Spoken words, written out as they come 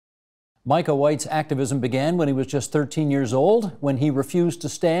Micah White's activism began when he was just 13 years old, when he refused to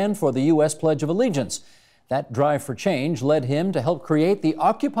stand for the U.S. Pledge of Allegiance. That drive for change led him to help create the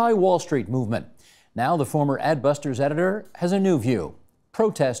Occupy Wall Street movement. Now the former Adbusters editor has a new view.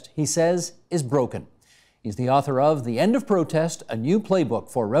 Protest, he says, is broken. He's the author of The End of Protest, a new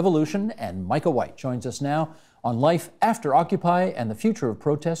playbook for revolution, and Micah White joins us now on life after Occupy and the future of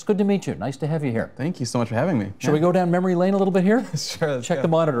protest. Good to meet you. Nice to have you here. Thank you so much for having me. Shall we go down memory lane a little bit here? Sure. Check the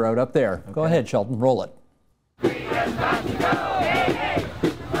monitor out up there. Okay. Go ahead, Sheldon. Roll it.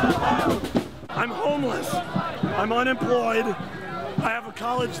 I'm homeless. I'm unemployed. I have a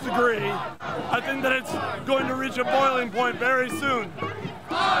college degree. I think that it's going to reach a boiling point very soon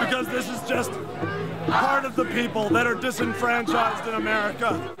because this is just part of the people that are disenfranchised in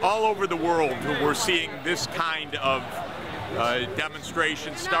America. All over the world, we're seeing this kind of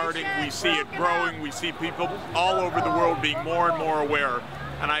demonstration starting. We see it growing. We see people all over the world being more and more aware.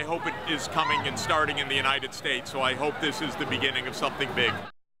 And I hope it is coming and starting in the United States. So I hope this is the beginning of something big.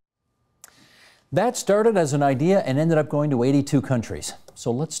 That started as an idea and ended up going to 82 countries. So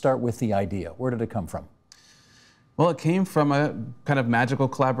let's start with the idea. Where did it come from? Well, it came from a kind of magical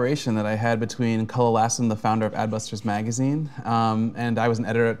collaboration that I had between Cullen Lassen, the founder of Adbusters magazine, and I was an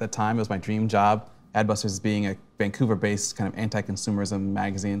editor at the time. It was my dream job. Adbusters being a Vancouver-based kind of anti-consumerism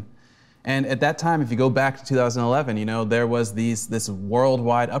magazine. And at that time, if you go back to 2011, you know, there was this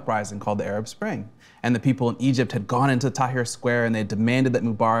worldwide uprising called the Arab Spring. And the people in Egypt had gone into Tahrir Square and they demanded that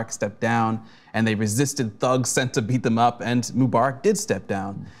Mubarak step down, and they resisted thugs sent to beat them up, and Mubarak did step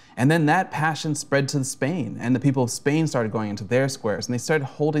down. And then that passion spread to Spain, and the people of Spain started going into their squares, and they started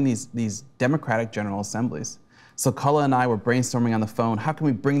holding these democratic general assemblies. So Cullen and I were brainstorming on the phone, how can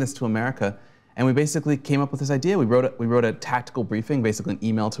we bring this to America? And we basically came up with this idea. We wrote a tactical briefing, basically an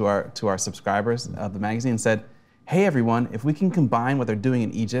email to our subscribers of the magazine, and said, hey everyone, if we can combine what they're doing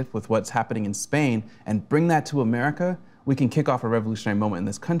in Egypt with what's happening in Spain and bring that to America, we can kick off a revolutionary moment in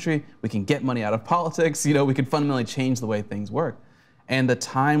this country, we can get money out of politics, you know, we can fundamentally change the way things work. And the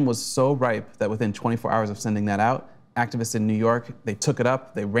time was so ripe that within 24 hours of sending that out, activists in New York, they took it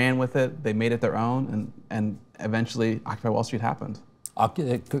up, they ran with it, they made it their own, and eventually Occupy Wall Street happened.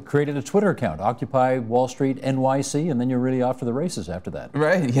 It created a Twitter account, Occupy Wall Street NYC, and then you're really off to the races after that.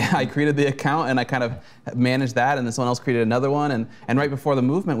 Right, yeah, I created the account and I kind of managed that, and then someone else created another one, and right before the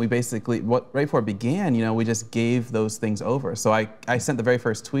movement, we basically, right before it began, you know, we just gave those things over. So I sent the very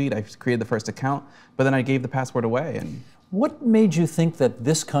first tweet, I created the first account, but then I gave the password away. And what made you think that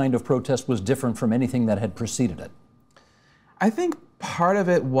this kind of protest was different from anything that had preceded it? I think part of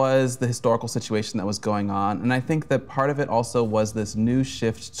it was the historical situation that was going on, and I think that part of it also was this new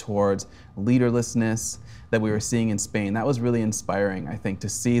shift towards leaderlessness that we were seeing in Spain. That was really inspiring, I think, to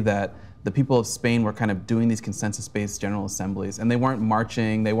see that the people of Spain were kind of doing these consensus-based general assemblies, and they weren't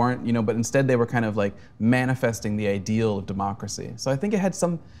marching, they weren't, you know, but instead they were kind of like manifesting the ideal of democracy. So I think it had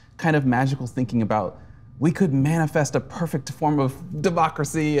some kind of magical thinking about we could manifest a perfect form of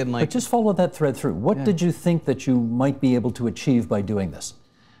democracy and like... But just follow that thread through. What did you think that you might be able to achieve by doing this?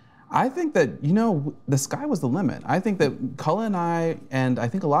 I think that, you know, the sky was the limit. I think that Cullen and I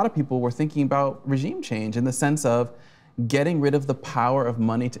think a lot of people were thinking about regime change in the sense of getting rid of the power of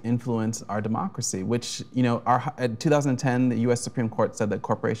money to influence our democracy, which, you know, in 2010, the US Supreme Court said that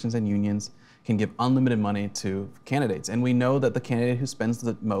corporations and unions can give unlimited money to candidates. And we know that the candidate who spends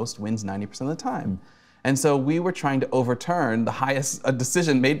the most wins 90% of the time. And so we were trying to overturn a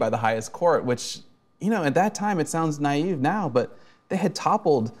decision made by the highest court, which, you know, at that time it sounds naive now, but they had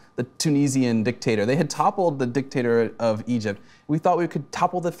toppled the Tunisian dictator. They had toppled the dictator of Egypt. We thought we could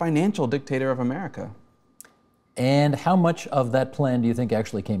topple the financial dictator of America. And how much of that plan do you think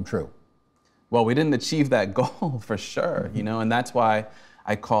actually came true? Well, we didn't achieve that goal for sure, you know, and that's why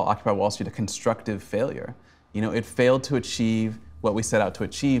I call Occupy Wall Street a constructive failure. You know, it failed to achieve what we set out to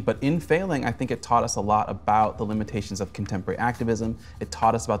achieve, but in failing, I think it taught us a lot about the limitations of contemporary activism. It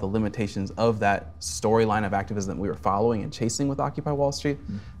taught us about the limitations of that storyline of activism that we were following and chasing with Occupy Wall Street.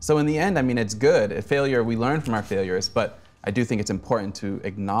 So in the end, I mean, it's good. A failure, we learn from our failures, but I do think it's important to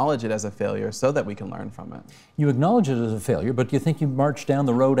acknowledge it as a failure so that we can learn from it. You acknowledge it as a failure, but do you think you marched down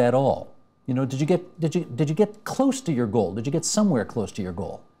the road at all? You know, did you get close to your goal? Did you get somewhere close to your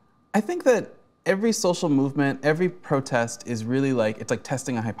goal? I think that every social movement, every protest is really like, it's like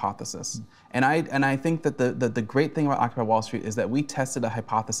testing a hypothesis. And I think that the great thing about Occupy Wall Street is that we tested a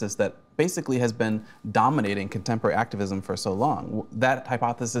hypothesis that basically has been dominating contemporary activism for so long. That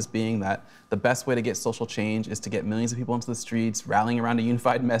hypothesis being that the best way to get social change is to get millions of people into the streets, rallying around a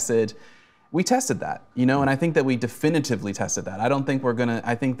unified message. We tested that, you know, and I think that we definitively tested that. I don't think we're gonna,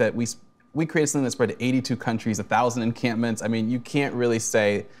 I think that we created something that spread to 82 countries, 1,000 encampments. I mean, you can't really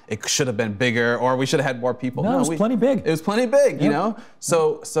say it should have been bigger or we should have had more people. No, it was plenty big. It was plenty big, yep. you know?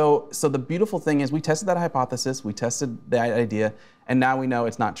 So the beautiful thing is we tested that hypothesis, we tested the idea, and now we know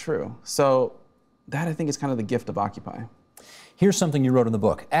it's not true. So that, I think, is kind of the gift of Occupy. Here's something you wrote in the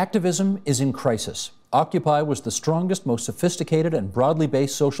book. Activism is in crisis. Occupy was the strongest, most sophisticated, and broadly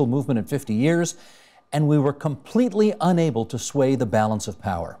based social movement in 50 years, and we were completely unable to sway the balance of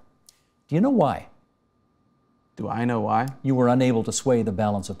power. Do you know why? Do I know why? You were unable to sway the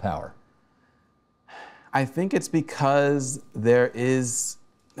balance of power. I think it's because there is,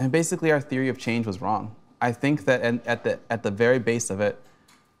 and basically our theory of change was wrong. I think that at the very base of it,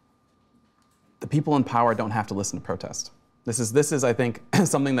 the people in power don't have to listen to protest. This is I think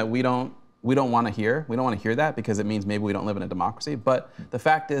something that we don't want to hear. We don't want to hear that because it means maybe we don't live in a democracy. But the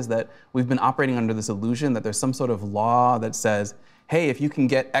fact is that we've been operating under this illusion that there's some sort of law that says, hey, if you can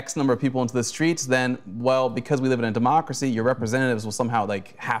get X number of people into the streets, then, well, because we live in a democracy, your representatives will somehow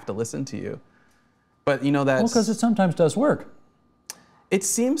like have to listen to you. But you know that's... Well, because it sometimes does work. It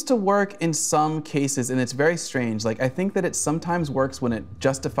seems to work in some cases, and it's very strange. Like, I think that it sometimes works when it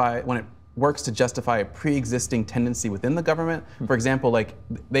works to justify a pre-existing tendency within the government. For example, like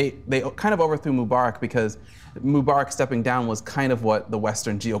they kind of overthrew Mubarak because Mubarak stepping down was kind of what the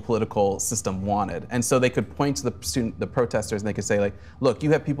Western geopolitical system wanted. And so they could point to the protesters and they could say like, look,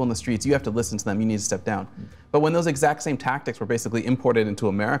 you have people in the streets, you have to listen to them, you need to step down. But when those exact same tactics were basically imported into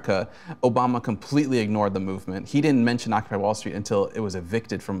America, Obama completely ignored the movement. He didn't mention Occupy Wall Street until it was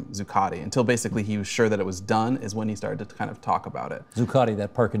evicted from Zuccotti, until basically he was sure that it was done is when he started to kind of talk about it. Zuccotti,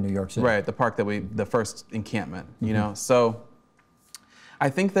 that park in New York City. Right, the park that the first encampment, you know? So I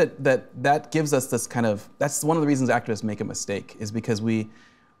think that gives us this kind of, that's one of the reasons activists make a mistake, is because we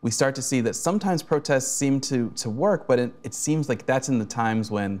start to see that sometimes protests seem to work, but it seems like that's in the times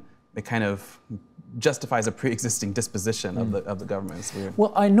when it kind of justifies a pre-existing disposition of the government. It's weird.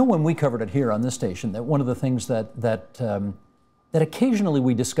 Well, I know when we covered it here on this station that one of the things that occasionally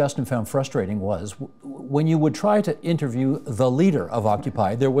we discussed and found frustrating was when you would try to interview the leader of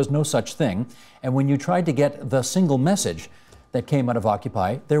Occupy, there was no such thing. And when you tried to get the single message that came out of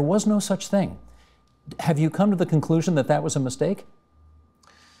Occupy, there was no such thing. Have you come to the conclusion that that was a mistake?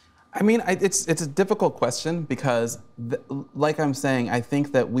 I mean, it's a difficult question because, like I'm saying, I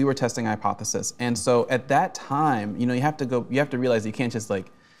think that we were testing a hypothesis. And so at that time, you know, you have to realize that you can't just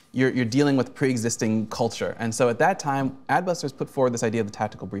like, you're dealing with pre-existing culture. And so at that time, Adbusters put forward this idea of the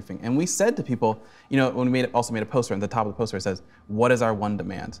tactical briefing. And we said to people, you know, when we also made a poster, and at the top of the poster it says, what is our one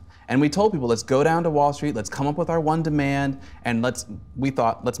demand? And we told people, let's go down to Wall Street, let's come up with our one demand, and let's make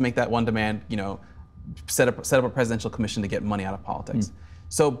that one demand, you know, set up a presidential commission to get money out of politics.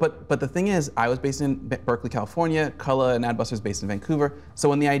 So, but the thing is, I was based in Berkeley, California, Cullah and Adbusters based in Vancouver. So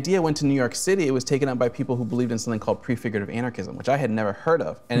when the idea went to New York City, it was taken up by people who believed in something called prefigurative anarchism, which I had never heard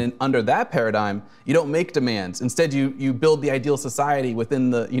of. And under that paradigm, you don't make demands. Instead, you build the ideal society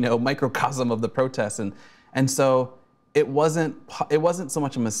within the, you know, microcosm of the protests. And so it wasn't so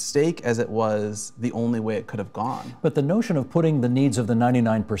much a mistake as it was the only way it could have gone. But the notion of putting the needs of the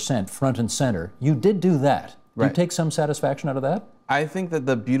 99% front and center, you did do that. Do you take some satisfaction out of that? I think that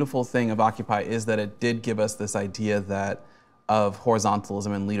the beautiful thing of Occupy is that it did give us this idea of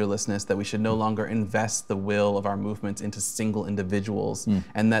horizontalism and leaderlessness, that we should no longer invest the will of our movements into single individuals,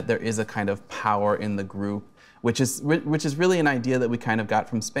 and that there is a kind of power in the group, which is really an idea that we kind of got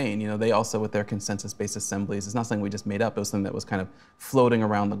from Spain. You know, they also, with their consensus-based assemblies, it's not something we just made up, it was something that was kind of floating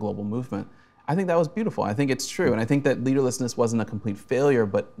around the global movement. I think that was beautiful. I think it's true. And I think that leaderlessness wasn't a complete failure,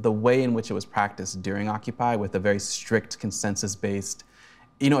 but the way in which it was practiced during Occupy with a very strict consensus-based,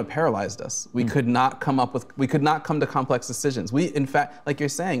 you know, it paralyzed us. We could not come to complex decisions. We, in fact, like you're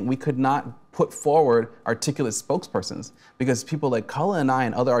saying, we could not put forward articulate spokespersons because people like Cullah and I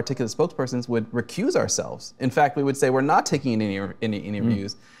and other articulate spokespersons would recuse ourselves. In fact, we would say we're not taking any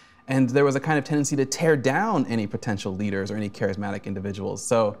views. And there was a kind of tendency to tear down any potential leaders or any charismatic individuals.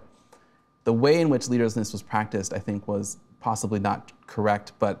 So the way in which leaderlessness was practiced, I think, was possibly not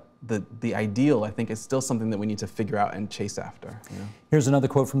correct, but the ideal, I think, is still something that we need to figure out and chase after. You know? Here's another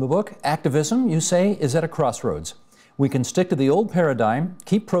quote from the book. Activism, you say, is at a crossroads. We can stick to the old paradigm,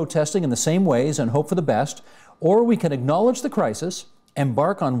 keep protesting in the same ways and hope for the best, or we can acknowledge the crisis,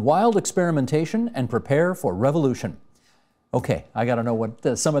 embark on wild experimentation, and prepare for revolution. Okay, I got to know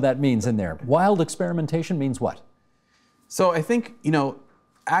what some of that means in there. Wild experimentation means what? So I think, you know,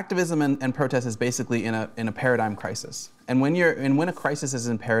 activism and protest is basically in a paradigm crisis. And when a crisis is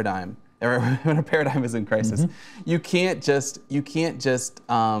in paradigm, or when a paradigm is in crisis, you can't just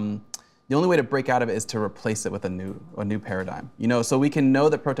the only way to break out of it is to replace it with a new paradigm. You know, so we can know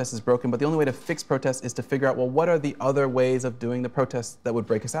that protest is broken, but the only way to fix protest is to figure out, well, what are the other ways of doing the protest that would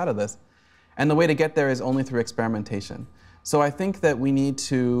break us out of this? And the way to get there is only through experimentation. So I think that we need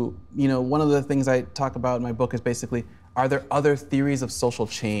to, you know, one of the things I talk about in my book is basically, are there other theories of social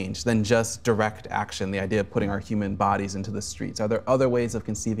change than just direct action, the idea of putting our human bodies into the streets? Are there other ways of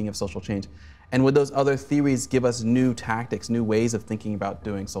conceiving of social change? And would those other theories give us new tactics, new ways of thinking about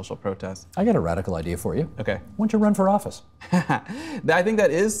doing social protest? I got a radical idea for you. Okay. Why don't you run for office? I think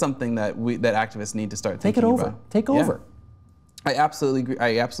that is something that that activists need to start thinking about. Take over. I absolutely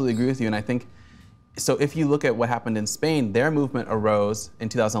agree with you, and I think, so if you look at what happened in Spain, their movement arose in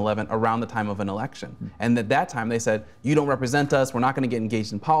 2011 around the time of an election. And at that time they said, you don't represent us, we're not going to get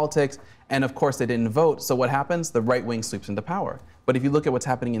engaged in politics. And of course they didn't vote, so what happens? The right wing sweeps into power. But if you look at what's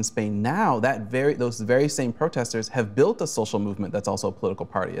happening in Spain now, those very same protesters have built a social movement that's also a political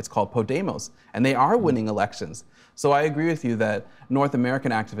party. It's called Podemos, and they are winning elections. So I agree with you that North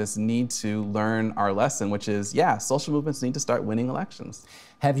American activists need to learn our lesson, which is, yeah, social movements need to start winning elections.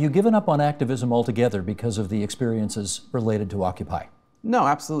 Have you given up on activism altogether because of the experiences related to Occupy? No,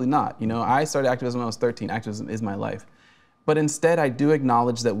 absolutely not. You know, I started activism when I was 13. Activism is my life. But instead, I do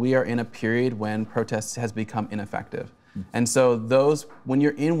acknowledge that we are in a period when protest has become ineffective. And so when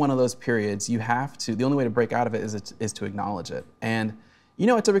you're in one of those periods, you have to, the only way to break out of it is to acknowledge it. And, you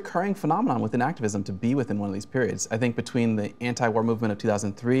know, it's a recurring phenomenon within activism to be within one of these periods. I think between the anti-war movement of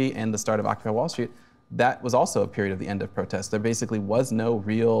 2003 and the start of Occupy Wall Street, that was also a period of the end of protest. There basically was no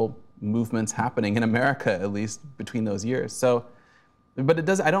real movements happening in America, at least between those years. So,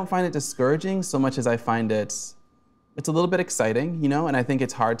 but I don't find it discouraging so much as I find it's a little bit exciting, you know, and I think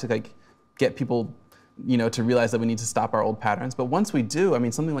it's hard to like get people, you know, to realize that we need to stop our old patterns. But once we do, I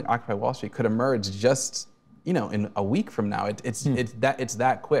mean, something like Occupy Wall Street could emerge just, you know, in a week from now. It's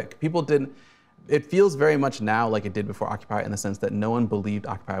that quick. People didn't. It feels very much now like it did before Occupy, in the sense that no one believed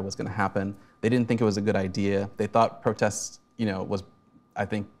Occupy was going to happen. They didn't think it was a good idea. They thought protests, you know, was, I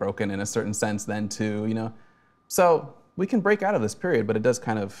think, broken in a certain sense then too, you know. So we can break out of this period, but it does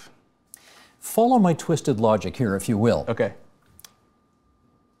kind of. Follow my twisted logic here, if you will. Okay.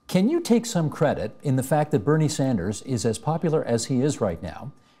 Can you take some credit in the fact that Bernie Sanders is as popular as he is right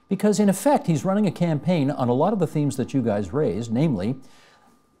now? Because in effect, he's running a campaign on a lot of the themes that you guys raised, namely,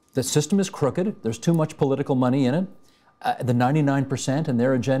 the system is crooked, there's too much political money in it, the 99% and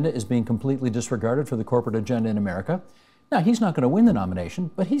their agenda is being completely disregarded for the corporate agenda in America. Now, he's not going to win the nomination,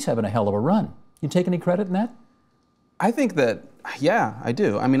 but he's having a hell of a run. You take any credit in that? I think that, yeah, I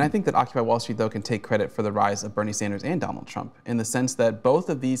do. I mean, I think that Occupy Wall Street, though, can take credit for the rise of Bernie Sanders and Donald Trump, in the sense that both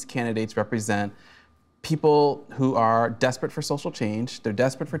of these candidates represent people who are desperate for social change. They're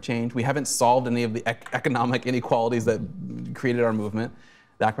desperate for change. We haven't solved any of the economic inequalities that created our movement,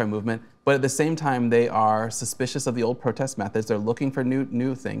 the Occupy movement. But at the same time, they are suspicious of the old protest methods. They're looking for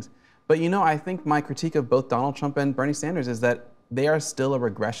new things. But, you know, I think my critique of both Donald Trump and Bernie Sanders is that they are still a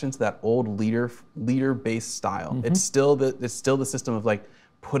regression to that old leader-based style. Mm-hmm. It's still the system of like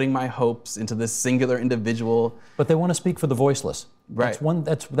putting my hopes into this singular individual. But they want to speak for the voiceless. Right.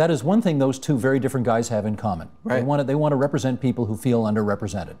 That is one thing those two very different guys have in common. Right. They want to represent people who feel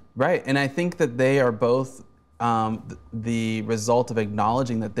underrepresented. Right. And I think that they are both the result of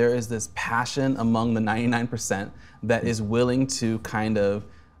acknowledging that there is this passion among the 99% that is willing to kind of,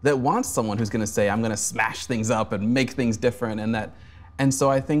 that wants someone who's going to say, I'm going to smash things up and make things different, and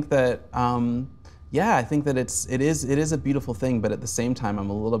so I think that, yeah, I think that it is a beautiful thing, but at the same time, I'm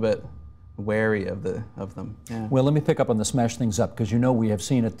a little bit wary of them. Yeah. Well, let me pick up on the smash things up, because you know we have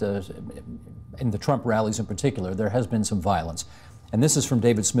seen it in the Trump rallies in particular. There has been some violence, and this is from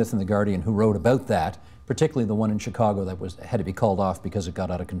David Smith in The Guardian, who wrote about that, particularly the one in Chicago that had to be called off because it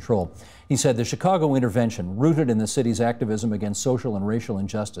got out of control. He said the Chicago intervention, rooted in the city's activism against social and racial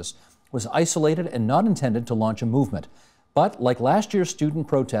injustice, was isolated and not intended to launch a movement. But like last year's student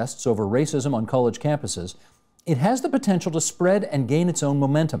protests over racism on college campuses, it has the potential to spread and gain its own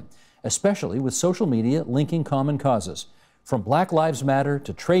momentum, especially with social media linking common causes. From Black Lives Matter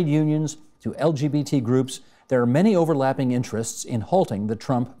to trade unions to LGBT groups, there are many overlapping interests in halting the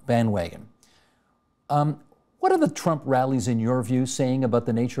Trump bandwagon. What are the Trump rallies, in your view, saying about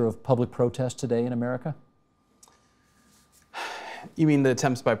the nature of public protest today in America? You mean the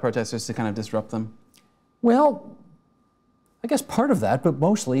attempts by protesters to kind of disrupt them? Well, I guess part of that, but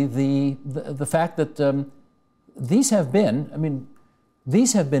mostly the fact that these have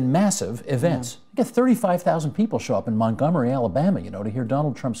been massive events. Yeah. You get 35,000 people show up in Montgomery, Alabama, to hear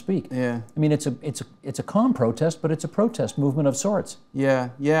Donald Trump speak. Yeah. I mean, it's a calm protest, but it's a protest movement of sorts. Yeah,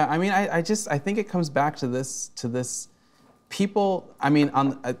 yeah. I mean, I think it comes back to this people, I mean,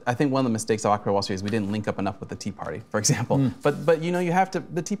 I think one of the mistakes of Occupy Wall Street is we didn't link up enough with the Tea Party, for example. But you know, you have to,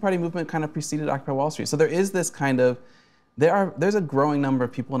 the Tea Party movement kind of preceded Occupy Wall Street. So there is this kind of, there's a growing number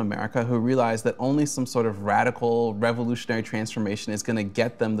of people in America who realize that only some sort of radical, revolutionary transformation is going to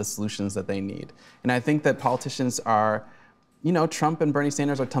get them the solutions that they need. And I think that politicians are, you know, Trump and Bernie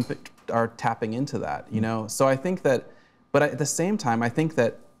Sanders are tapping into that, you know. So I think that, but at the same time, I think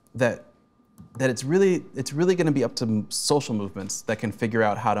that it's really going to be up to social movements that can figure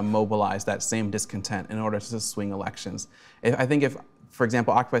out how to mobilize that same discontent in order to swing elections. I think if, for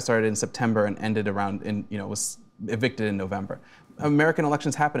example, Occupy started in September and ended around in, you know, was evicted in November. American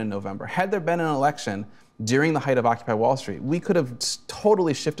elections happen in November. Had there been an election during the height of Occupy Wall Street, we could have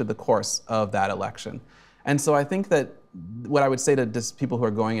totally shifted the course of that election. And so I think that what I would say to people who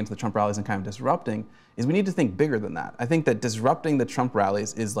are going into the Trump rallies and kind of disrupting is we need to think bigger than that. I think that disrupting the Trump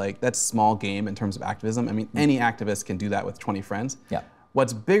rallies is like, that's small game in terms of activism. I mean, any activist can do that with 20 friends. Yeah.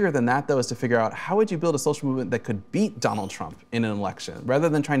 What's bigger than that, though, is to figure out how would you build a social movement that could beat Donald Trump in an election? Rather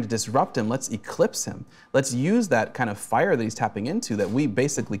than trying to disrupt him, let's eclipse him. Let's use that kind of fire that he's tapping into that we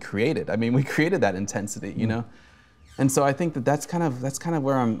basically created. I mean, we created that intensity, you know? And so I think that that's kind of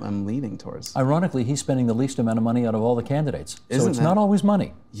where I'm leaning towards. Ironically, he's spending the least amount of money out of all the candidates. So it's not always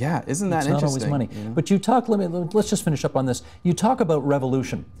money. Yeah, isn't that interesting? It's not always money. You know? But you talk, let's just finish up on this. You talk about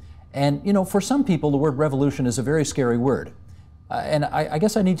revolution. And, you know, for some people, the word revolution is a very scary word. And I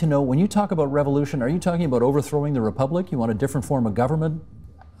guess I need to know, when you talk about revolution, are you talking about overthrowing the republic? You want a different form of government?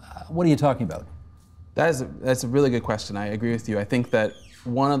 What are you talking about? That's a really good question. I agree with you. I think that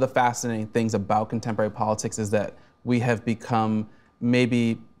one of the fascinating things about contemporary politics is that we have become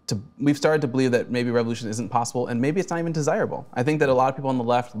we've started to believe that maybe revolution isn't possible, and maybe it's not even desirable. I think that a lot of people on the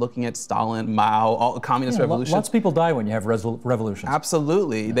left looking at Stalin, Mao, all communist revolutions. Lots of people die when you have revolutions.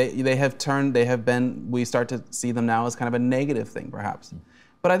 Absolutely. Yeah. We start to see them now as kind of a negative thing, perhaps.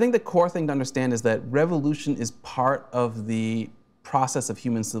 But I think the core thing to understand is that revolution is part of the process of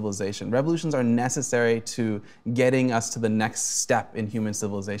human civilization. Revolutions are necessary to getting us to the next step in human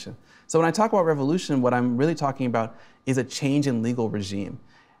civilization. So when I talk about revolution, what I'm really talking about is a change in legal regime.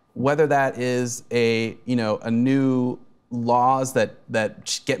 Whether that is a new laws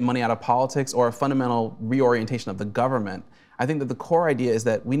that get money out of politics or a fundamental reorientation of the government, I think that the core idea is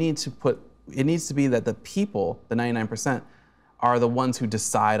that it needs to be that the people, the 99%, are the ones who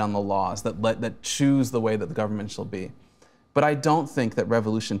decide on the laws, that choose the way that the government shall be. But I don't think that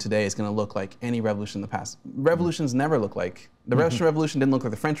revolution today is going to look like any revolution in the past. Revolutions never look like, the Russian Revolution didn't look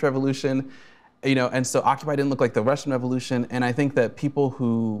like the French Revolution, you know, and so Occupy didn't look like the Russian Revolution. And I think that people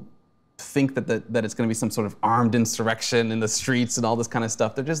who think that it's going to be some sort of armed insurrection in the streets and all this kind of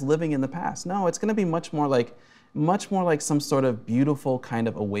stuff, they're just living in the past. No, it's going to be much more like some sort of beautiful kind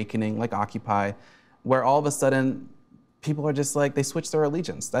of awakening, like Occupy, where all of a sudden people are just like, they switch their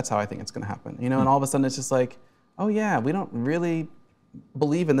allegiance. That's how I think it's going to happen, you know. And all of a sudden it's just like, oh yeah, we don't really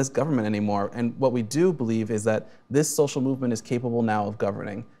believe in this government anymore. And what we do believe is that this social movement is capable now of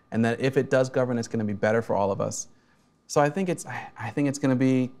governing, and that if it does govern, it's going to be better for all of us. So I think it's going to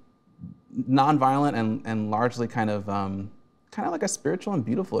be nonviolent and largely kind of like a spiritual and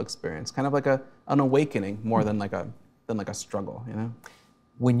beautiful experience, kind of like an awakening more than like a struggle, you know.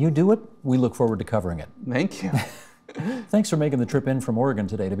 When you do it, we look forward to covering it. Thank you. Thanks for making the trip in from Oregon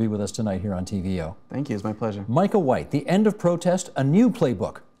today to be with us tonight here on TVO. Thank you, it's my pleasure. Micah White, The End of Protest, a new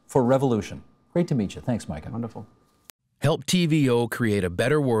playbook for revolution. Great to meet you. Thanks, Micah. Wonderful. Help TVO create a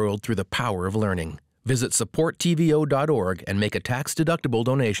better world through the power of learning. Visit supporttvo.org and make a tax-deductible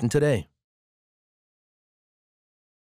donation today.